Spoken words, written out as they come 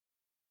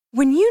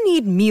When you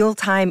need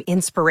mealtime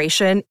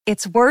inspiration,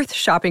 it's worth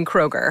shopping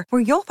Kroger,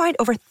 where you'll find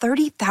over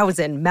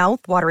 30,000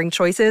 mouth-watering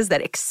choices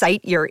that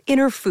excite your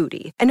inner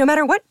foodie. And no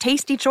matter what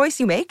tasty choice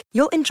you make,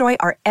 you'll enjoy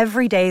our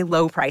everyday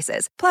low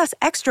prices, plus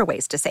extra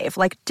ways to save,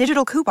 like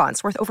digital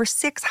coupons worth over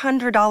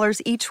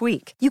 $600 each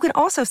week. You can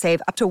also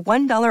save up to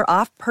 $1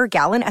 off per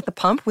gallon at the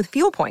pump with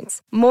fuel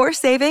points. More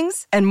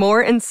savings and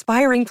more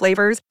inspiring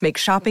flavors make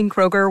shopping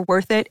Kroger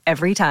worth it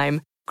every time.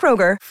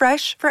 Kroger,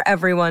 fresh for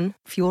everyone.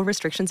 Fuel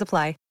restrictions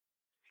apply.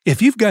 If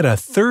you've got a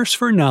thirst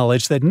for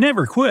knowledge that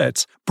never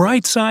quits,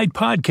 Brightside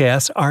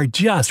Podcasts are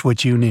just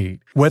what you need.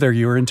 Whether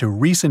you're into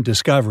recent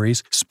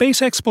discoveries, space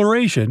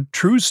exploration,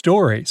 true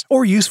stories,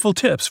 or useful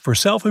tips for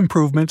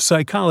self-improvement,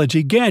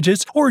 psychology,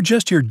 gadgets, or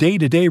just your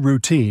day-to-day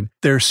routine,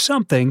 there's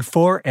something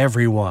for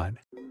everyone.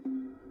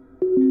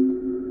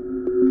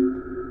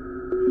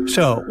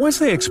 So, once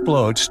they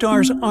explode,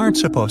 stars aren't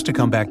supposed to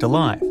come back to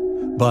life.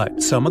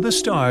 But some of the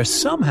stars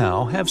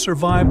somehow have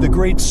survived the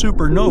Great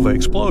Supernova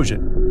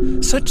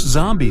Explosion. Such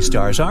zombie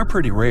stars are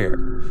pretty rare.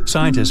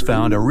 Scientists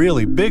found a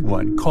really big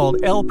one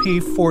called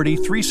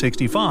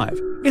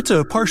LP-4365. It's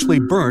a partially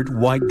burnt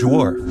white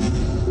dwarf.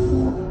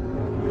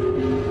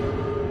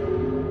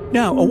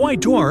 Now, a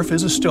white dwarf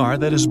is a star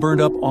that has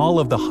burned up all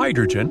of the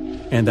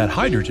hydrogen, and that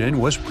hydrogen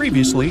was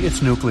previously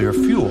its nuclear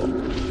fuel.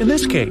 In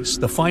this case,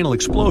 the final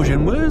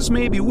explosion was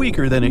maybe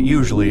weaker than it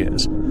usually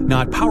is,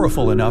 not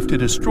powerful enough to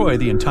destroy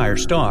the entire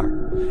star.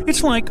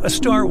 It's like a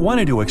star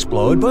wanted to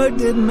explode but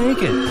didn't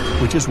make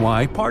it, which is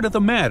why part of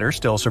the matter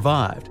still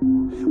survived.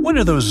 One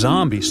of those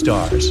zombie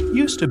stars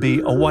used to be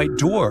a white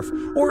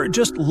dwarf, or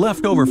just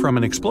left over from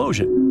an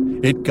explosion.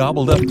 It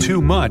gobbled up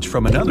too much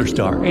from another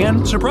star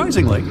and,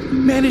 surprisingly,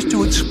 managed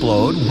to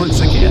explode once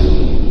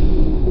again.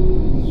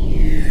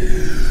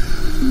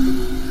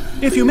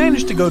 If you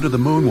manage to go to the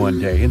moon one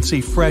day and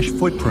see fresh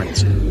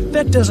footprints,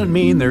 that doesn't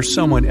mean there's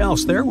someone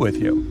else there with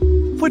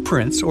you.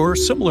 Footprints or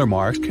similar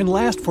marks can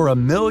last for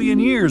 1,000,000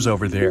 years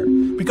over there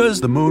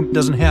because the moon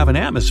doesn't have an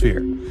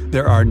atmosphere.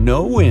 There are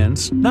no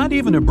winds, not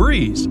even a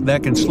breeze,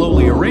 that can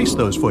slowly erase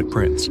those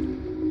footprints.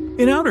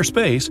 In outer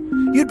space,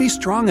 you'd be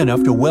strong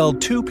enough to weld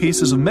two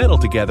pieces of metal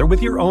together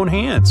with your own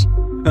hands.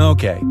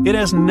 Okay, it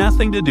has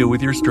nothing to do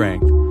with your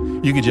strength.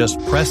 You could just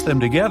press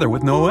them together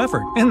with no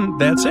effort, and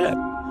that's it.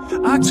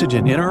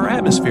 Oxygen in our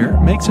atmosphere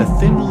makes a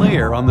thin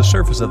layer on the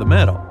surface of the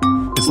metal.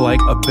 It's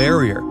like a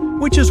barrier,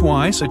 which is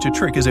why such a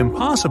trick is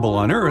impossible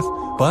on Earth,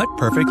 but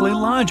perfectly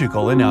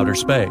logical in outer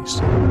space.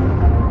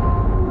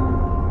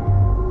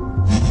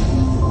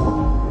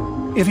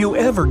 If you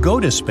ever go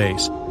to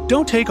space,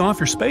 don't take off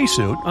your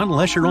spacesuit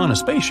unless you're on a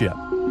spaceship.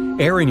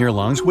 Air in your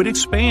lungs would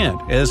expand,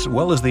 as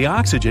well as the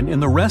oxygen in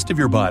the rest of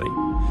your body.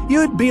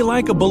 You'd be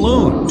like a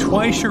balloon,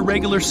 twice your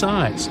regular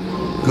size.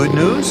 Good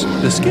news?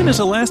 The skin is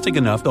elastic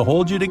enough to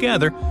hold you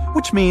together,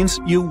 which means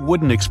you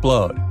wouldn't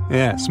explode.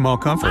 Yeah, small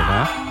comfort,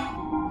 huh?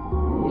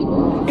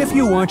 If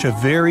you watch a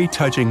very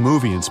touching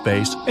movie in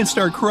space and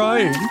start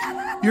crying,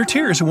 your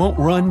tears won't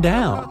run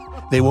down.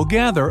 They will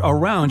gather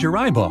around your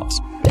eyeballs.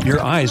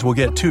 Your eyes will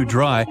get too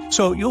dry,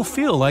 so you'll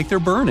feel like they're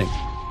burning.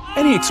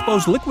 Any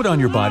exposed liquid on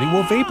your body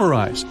will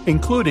vaporize,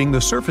 including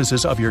the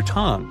surfaces of your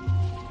tongue.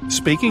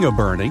 Speaking of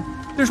burning,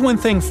 there's one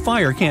thing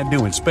fire can't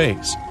do in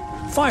space.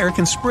 Fire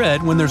can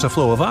spread when there's a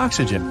flow of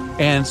oxygen,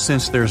 and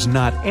since there's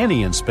not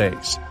any in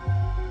space.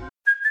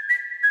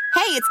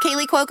 Hey, it's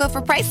Kaylee Cuoco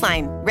for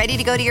Priceline. Ready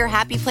to go to your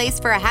happy place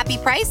for a happy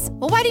price?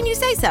 Well, why didn't you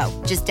say so?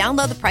 Just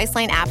download the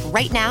Priceline app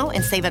right now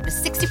and save up to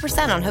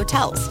 60% on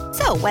hotels.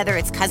 So whether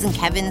it's Cousin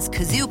Kevin's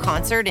Kazoo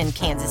Concert in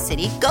Kansas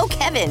City, go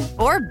Kevin,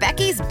 or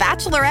Becky's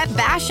Bachelorette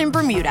Bash in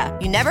Bermuda,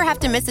 you never have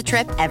to miss a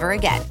trip ever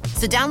again.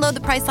 So download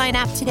the Priceline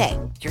app today.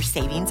 Your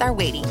savings are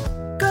waiting.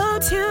 Go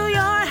to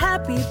your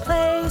happy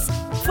place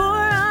for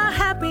a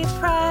happy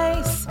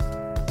price.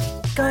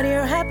 Go to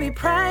your happy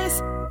price,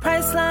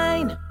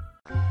 Priceline.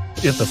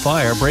 If the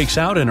fire breaks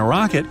out in a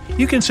rocket,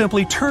 you can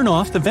simply turn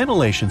off the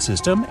ventilation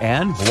system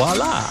and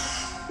voila!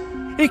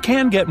 It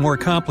can get more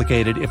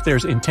complicated if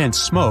there's intense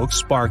smoke,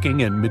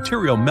 sparking, and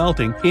material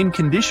melting in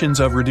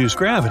conditions of reduced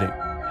gravity.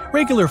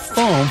 Regular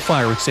foam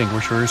fire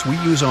extinguishers we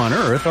use on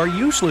Earth are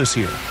useless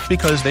here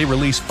because they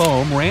release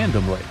foam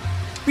randomly.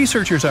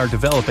 Researchers are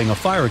developing a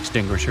fire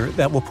extinguisher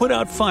that will put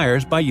out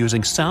fires by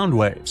using sound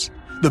waves.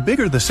 The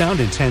bigger the sound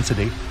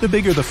intensity, the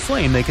bigger the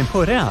flame they can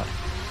put out.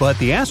 But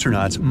the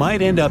astronauts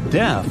might end up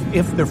deaf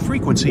if the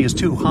frequency is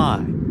too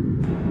high.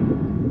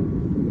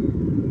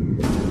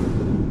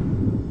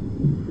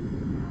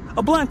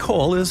 A black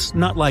hole is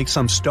not like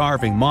some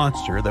starving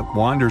monster that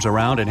wanders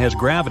around and has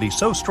gravity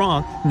so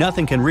strong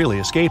nothing can really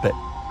escape it.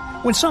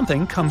 When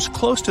something comes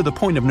close to the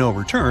point of no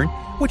return,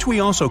 which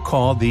we also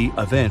call the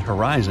event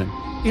horizon,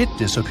 it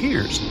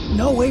disappears.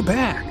 No way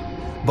back.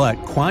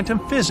 But quantum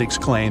physics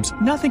claims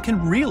nothing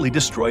can really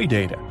destroy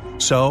data,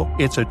 so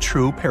it's a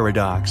true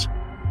paradox.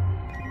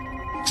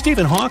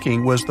 Stephen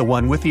Hawking was the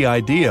one with the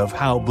idea of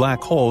how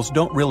black holes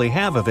don't really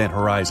have event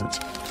horizons.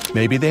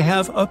 Maybe they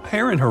have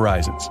apparent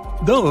horizons.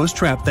 Those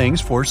trap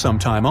things for some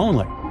time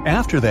only.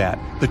 After that,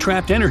 the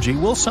trapped energy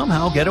will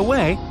somehow get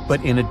away,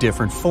 but in a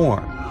different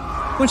form.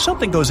 When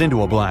something goes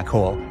into a black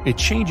hole, it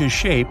changes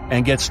shape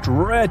and gets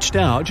stretched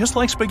out just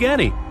like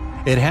spaghetti.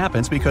 It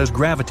happens because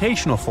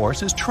gravitational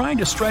force is trying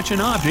to stretch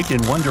an object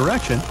in one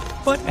direction,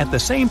 but at the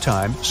same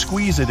time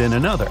squeeze it in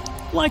another,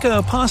 like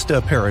a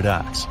pasta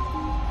paradox.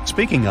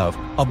 Speaking of,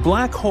 a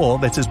black hole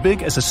that's as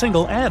big as a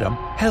single atom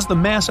has the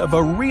mass of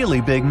a really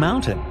big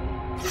mountain.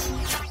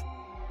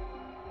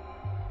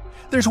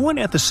 There's one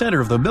at the center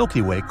of the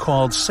Milky Way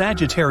called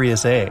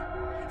Sagittarius A.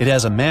 It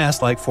has a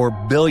mass like 4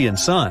 billion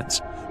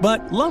suns,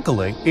 but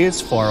luckily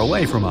it's far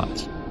away from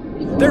us.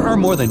 There are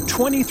more than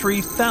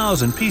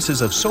 23,000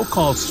 pieces of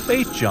so-called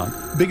space junk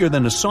bigger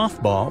than a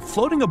softball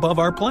floating above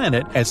our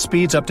planet at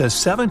speeds up to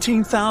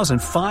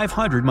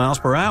 17,500 miles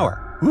per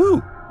hour.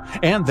 Woo!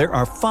 And there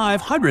are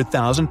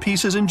 500,000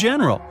 pieces in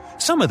general,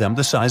 some of them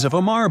the size of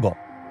a marble.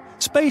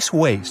 Space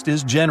waste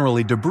is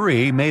generally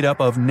debris made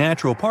up of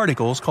natural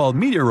particles called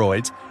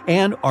meteoroids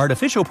and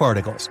artificial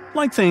particles,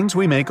 like things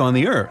we make on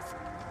the Earth.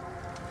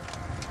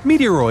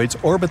 Meteoroids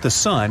orbit the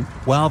Sun,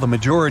 while the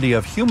majority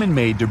of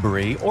human-made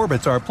debris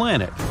orbits our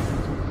planet.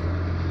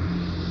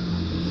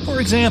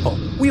 For example,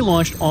 we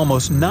launched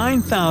almost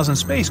 9,000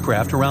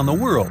 spacecraft around the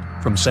world,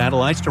 from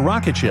satellites to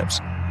rocket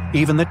ships.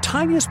 Even the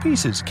tiniest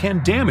pieces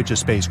can damage a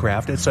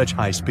spacecraft at such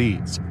high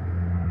speeds.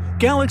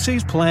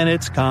 Galaxies,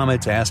 planets,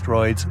 comets,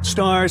 asteroids,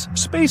 stars,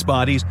 space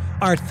bodies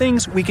are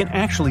things we can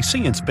actually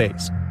see in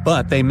space,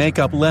 but they make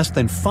up less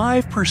than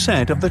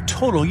 5% of the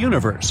total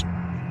universe.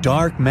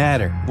 Dark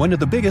matter, one of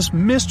the biggest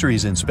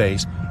mysteries in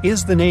space,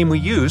 is the name we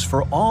use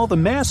for all the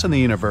mass in the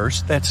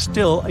universe that's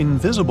still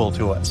invisible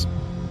to us.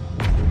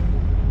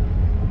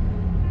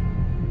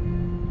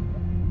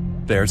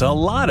 There's a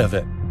lot of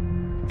it.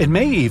 It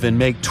may even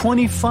make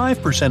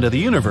 25% of the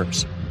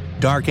universe.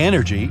 Dark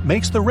energy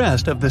makes the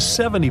rest of the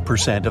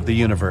 70% of the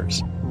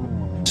universe.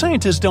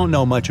 Scientists don't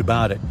know much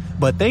about it,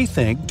 but they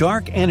think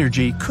dark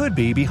energy could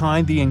be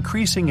behind the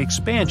increasing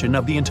expansion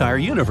of the entire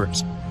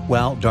universe,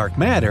 while dark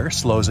matter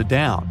slows it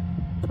down.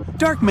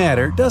 Dark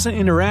matter doesn't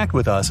interact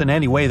with us in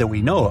any way that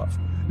we know of,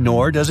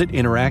 nor does it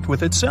interact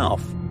with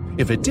itself.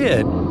 If it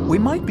did, we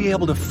might be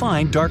able to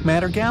find dark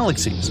matter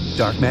galaxies,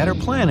 dark matter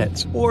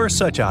planets, or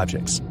such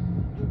objects.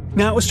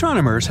 Now,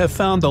 astronomers have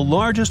found the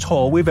largest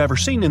hole we've ever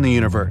seen in the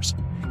universe.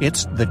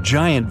 It's the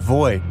Giant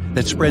Void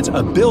that spreads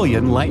 1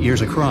 billion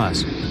light-years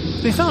across.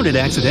 They found it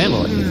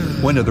accidentally.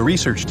 One of the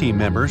research team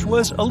members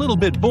was a little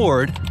bit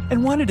bored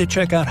and wanted to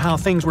check out how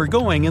things were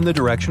going in the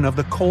direction of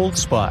the cold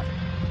spot.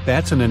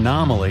 That's an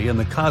anomaly in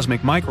the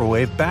Cosmic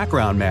Microwave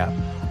Background Map,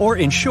 or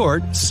in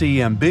short,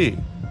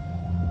 CMB.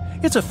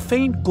 It's a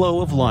faint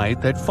glow of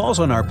light that falls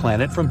on our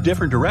planet from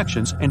different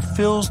directions and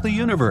fills the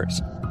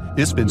universe.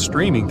 It's been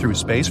streaming through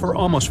space for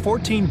almost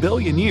 14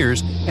 billion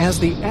years as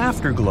the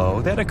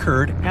afterglow that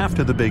occurred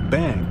after the Big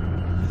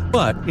Bang.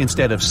 But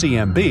instead of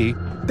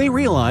CMB, they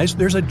realized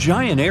there's a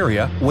giant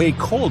area way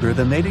colder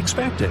than they'd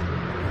expected.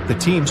 The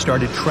team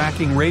started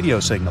tracking radio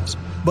signals,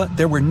 but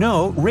there were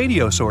no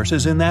radio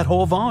sources in that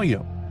whole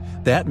volume.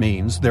 That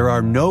means there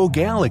are no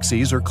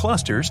galaxies or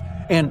clusters,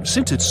 and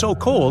since it's so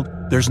cold,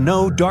 there's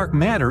no dark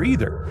matter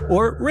either,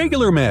 or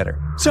regular matter,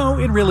 so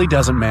it really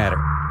doesn't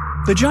matter.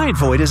 The giant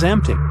void is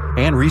empty,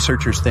 and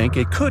researchers think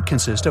it could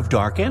consist of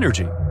dark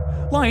energy.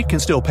 Light can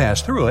still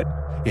pass through it.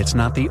 It's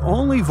not the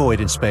only void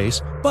in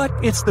space, but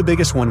it's the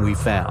biggest one we've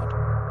found.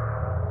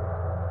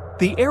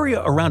 The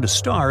area around a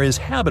star is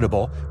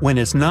habitable when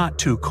it's not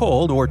too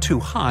cold or too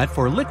hot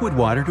for liquid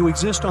water to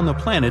exist on the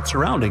planet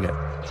surrounding it.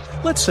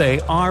 Let's say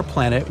our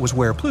planet was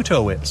where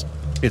Pluto is.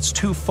 It's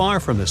too far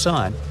from the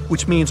Sun,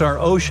 which means our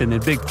ocean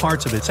and big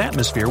parts of its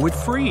atmosphere would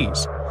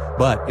freeze.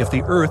 But if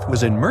the Earth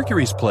was in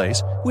Mercury's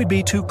place, we'd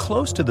be too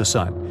close to the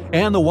Sun,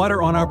 and the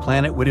water on our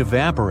planet would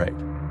evaporate.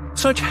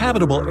 Such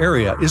habitable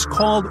area is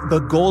called the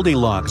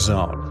Goldilocks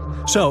zone.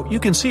 So you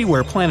can see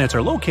where planets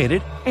are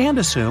located and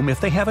assume if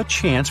they have a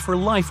chance for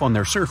life on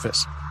their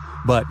surface.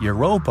 But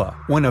Europa,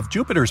 one of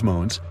Jupiter's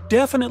moons,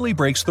 definitely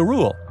breaks the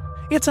rule.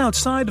 It's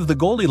outside of the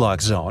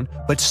Goldilocks zone,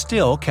 but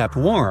still kept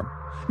warm.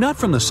 Not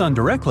from the Sun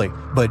directly,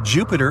 but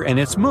Jupiter and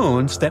its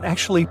moons that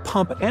actually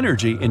pump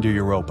energy into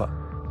Europa.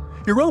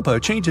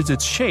 Europa changes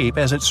its shape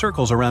as it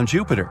circles around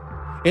Jupiter.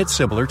 It's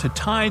similar to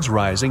tides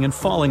rising and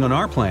falling on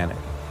our planet.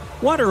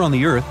 Water on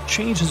the Earth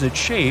changes its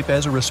shape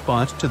as a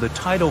response to the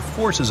tidal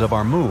forces of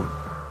our moon.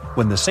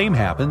 When the same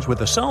happens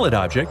with a solid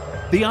object,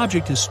 the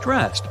object is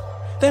stressed.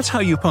 That's how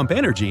you pump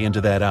energy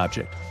into that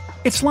object.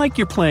 It's like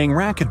you're playing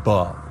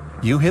racquetball.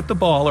 You hit the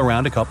ball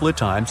around a couple of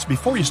times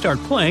before you start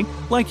playing,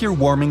 like you're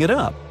warming it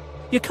up.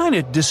 You kind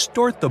of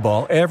distort the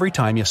ball every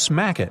time you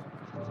smack it.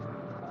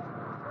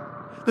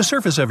 The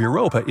surface of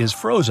Europa is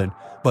frozen,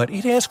 but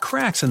it has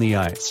cracks in the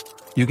ice.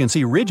 You can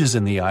see ridges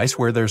in the ice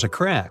where there's a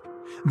crack.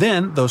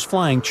 Then those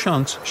flying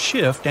chunks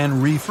shift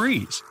and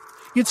refreeze.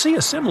 You'd see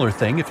a similar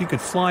thing if you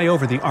could fly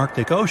over the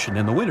Arctic Ocean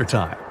in the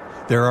wintertime.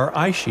 There are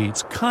ice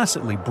sheets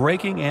constantly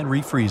breaking and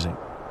refreezing.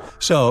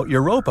 So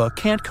Europa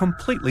can't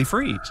completely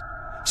freeze.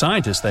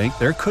 Scientists think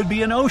there could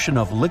be an ocean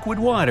of liquid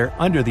water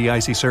under the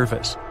icy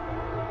surface.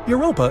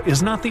 Europa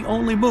is not the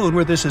only moon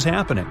where this is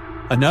happening.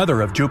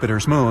 Another of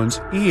Jupiter's moons,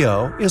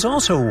 Io, is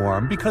also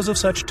warm because of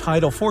such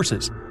tidal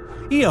forces.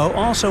 Io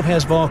also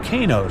has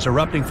volcanoes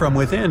erupting from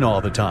within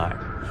all the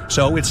time,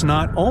 so it's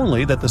not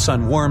only that the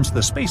sun warms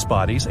the space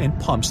bodies and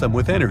pumps them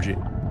with energy.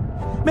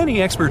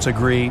 Many experts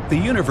agree the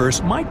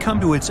universe might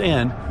come to its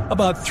end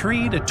about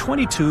 3 to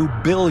 22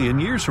 billion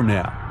years from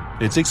now.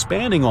 It's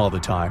expanding all the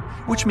time,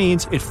 which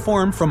means it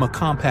formed from a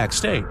compact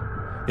state.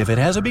 If it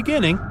has a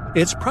beginning,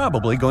 it's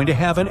probably going to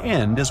have an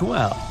end as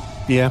well.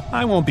 Yeah,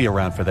 I won't be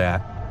around for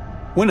that.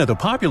 One of the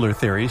popular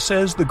theories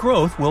says the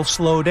growth will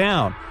slow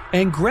down,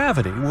 and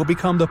gravity will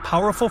become the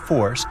powerful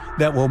force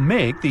that will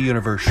make the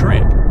universe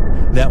shrink.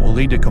 That will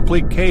lead to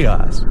complete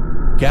chaos.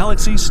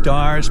 Galaxies,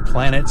 stars,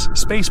 planets,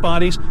 space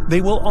bodies, they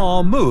will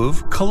all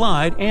move,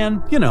 collide,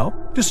 and,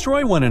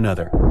 destroy one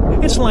another.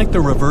 It's like the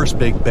reverse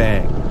Big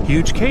Bang.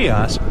 Huge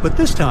chaos, but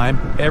this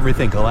time,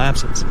 everything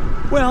collapses.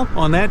 Well,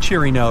 on that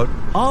cheery note,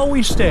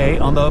 always stay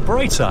on the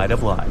bright side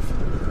of life.